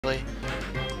Well,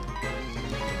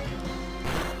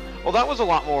 that was a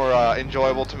lot more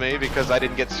enjoyable to me because I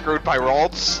didn't get screwed by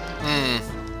Ralts.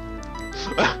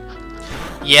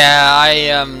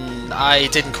 Yeah, I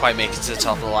didn't quite make it to the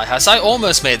top of the lighthouse. I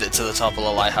almost made it to the top of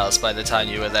the lighthouse by the time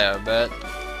you were there, but...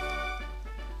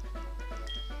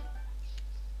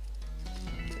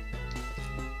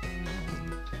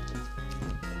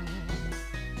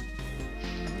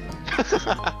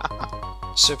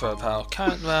 Super pal.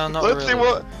 Can't, well, not Let's really. see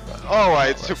what...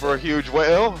 Alright, super huge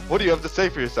whale. What do you have to say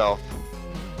for yourself?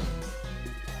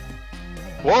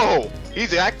 Whoa!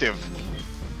 He's active!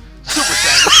 Super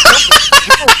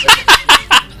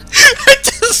I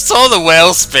just saw the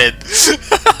whale spin!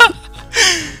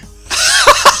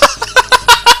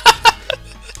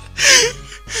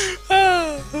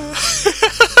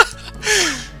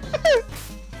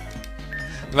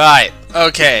 Right,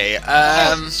 okay,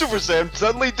 Super Sam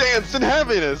suddenly danced in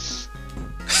happiness!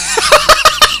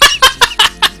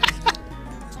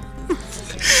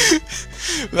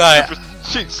 Right. Super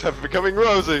cheeks have becoming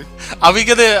rosy. Are we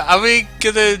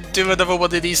gonna do another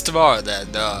one of these tomorrow then?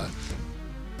 No.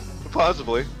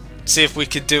 Possibly. See if we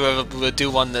could do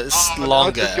one that's Now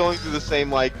longer. it's just going through the same,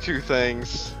 like, two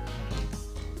things.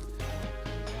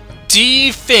 Do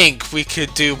you think we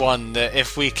could do one that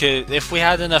if we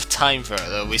had enough time for it,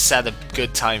 that we set a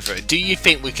good time for it, do you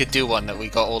think we could do one that we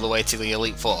got all the way to the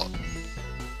Elite Four?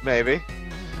 Maybe.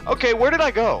 Okay, where did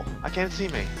I go? I can't see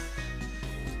me.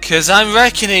 Because I'm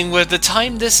reckoning with the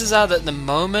time this is at the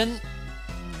moment,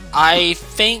 I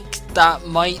think that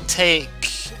might take,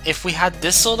 if we had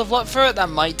this sort of luck for it, that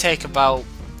might take about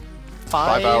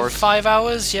 5 hours. 5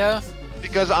 hours, yeah?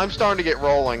 Because I'm starting to get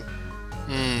rolling.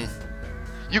 Hmm.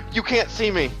 You can't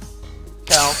see me,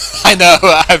 Cal. I know,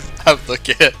 I'm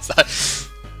looking at it.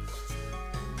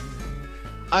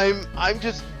 I'm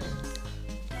just...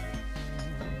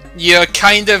 You're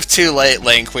kind of too late,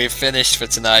 Link. We've finished for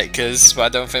tonight, because I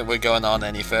don't think we're going on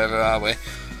any further, are we?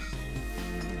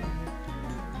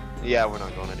 Yeah, we're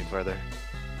not going any further.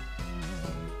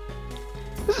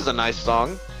 This is a nice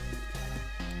song.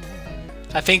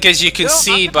 I think as you can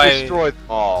see I by... destroyed them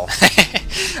all.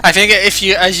 I think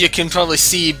as you can probably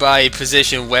see by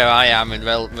position where I am in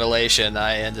relation,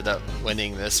 I ended up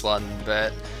winning this one,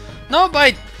 but not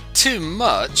by too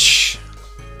much.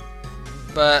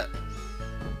 But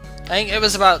I think it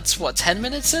was about, what, 10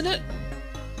 minutes in it?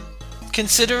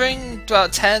 Considering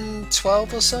about 10,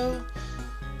 12 or so?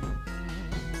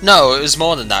 No, it was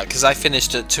more than that, because I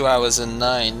finished at 2 hours and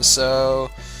 9, so...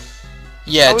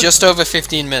 Yeah, just over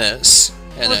 15 minutes.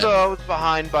 I was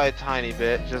behind by a tiny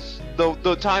bit, just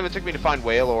the time it took me to find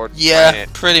Wailord. Yeah,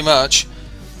 pretty much.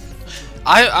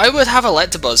 I would have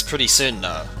Electabuzz pretty soon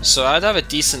though, so I'd have a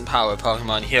decent power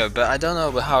Pokemon here, but I don't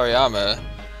know with Hariyama.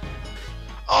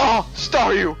 Oh,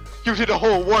 Staryu! You did a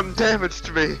whole 1 damage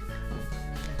to me!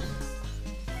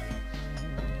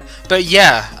 But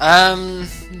yeah,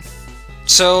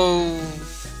 so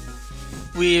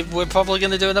we're probably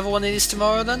gonna do another one of these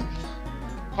tomorrow then?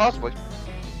 Possibly.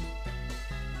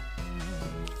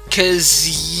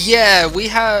 Cause yeah, we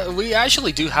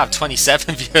actually do have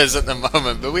 27 viewers at the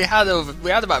moment, but we had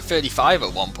about 35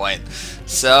 at one point.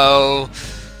 So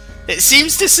it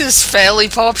seems this is fairly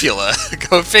popular.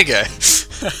 Go figure.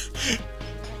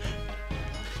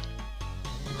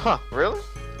 Huh, really?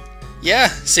 Yeah,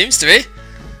 seems to be.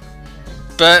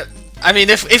 But I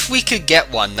mean, if we could get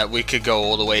one that we could go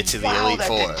all the way to the Elite that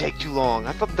Four. didn't take too long.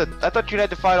 I thought you had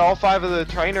to fight all 5 of the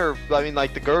trainer. I mean,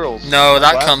 like the girls. No,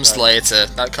 that Last comes time. later.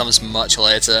 That comes much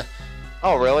later.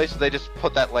 Oh, really? So they just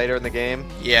put that later in the game?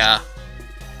 Yeah.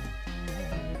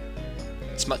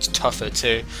 It's much tougher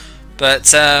too.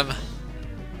 But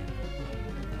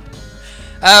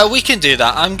we can do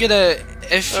that. I'm gonna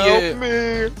Help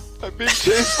me! I'm being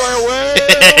chased by a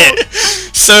whale!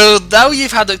 So now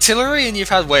you've had Octillery and you've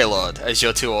had Wailord as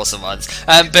your 2 awesome ones.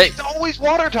 But It's always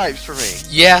water types for me.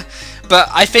 yeah, but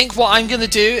I think what I'm gonna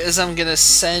do is I'm gonna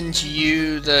send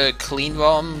you the clean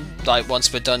ROM like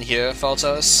once we're done here,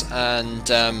 Photos, and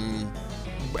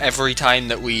every time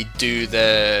that we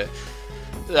randomize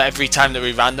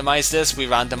this, we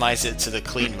randomize it to the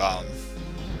clean ROM.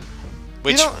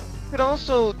 Which You could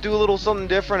also do a little something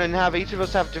different and have each of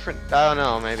us have different... I don't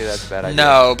know, maybe that's a bad idea.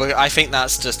 no, but I think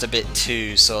that's just a bit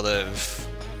too sort of...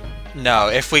 No,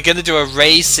 if we're gonna do a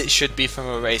race, it should be from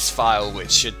a race file, which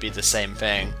should be the same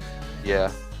thing.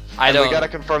 Yeah. I don't... We gotta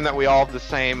confirm that we all have the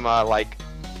same, like...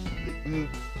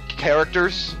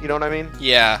 characters, you know what I mean?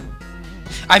 Yeah.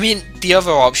 I mean, the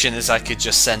other option is I could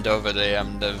just send over the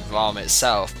ROM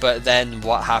itself, but then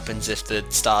what happens if the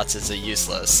starters are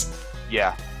useless?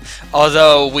 Yeah.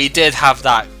 Although we did have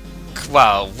that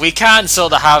well, we can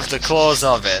sort of have the claws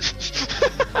of it.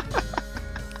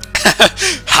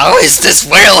 How is this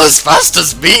whale as fast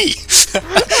as me?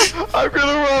 I'm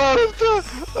gonna run out of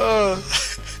time.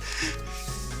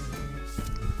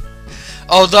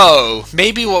 Although,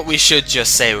 maybe what we should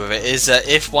just say with it is that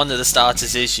if one of the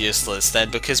starters is useless, then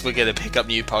because we're going to pick up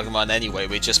new Pokemon anyway,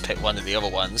 we just pick one of the other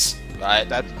ones, right?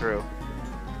 That's true.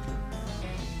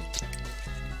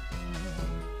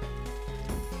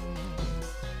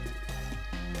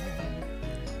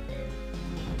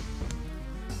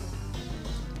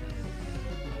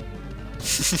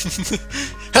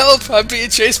 Help! I'm being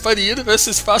chased by the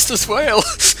universe's fastest whale!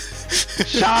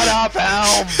 Shut up,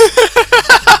 Helm!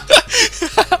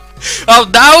 Oh,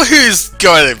 now who's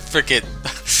going to frickin'...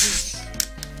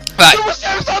 Right. Super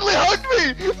Sam suddenly hugged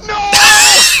me! No!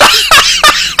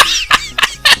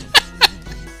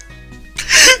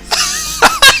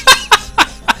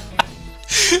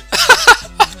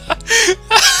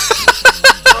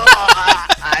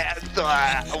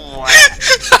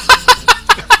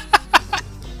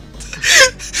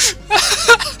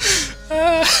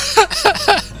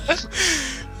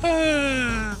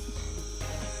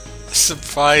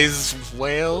 Surprise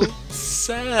whale?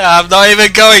 I'm not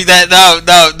even going there. No,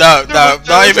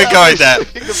 not even going there.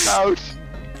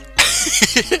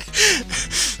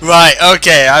 Right,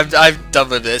 okay, I'm done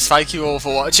with this. Thank you all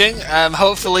for watching.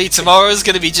 Hopefully tomorrow's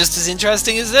going to be just as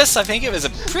interesting as this. I think it was a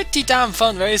pretty damn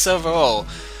fun race overall.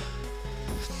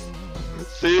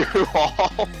 See you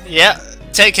all. Yeah,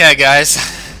 take care, guys.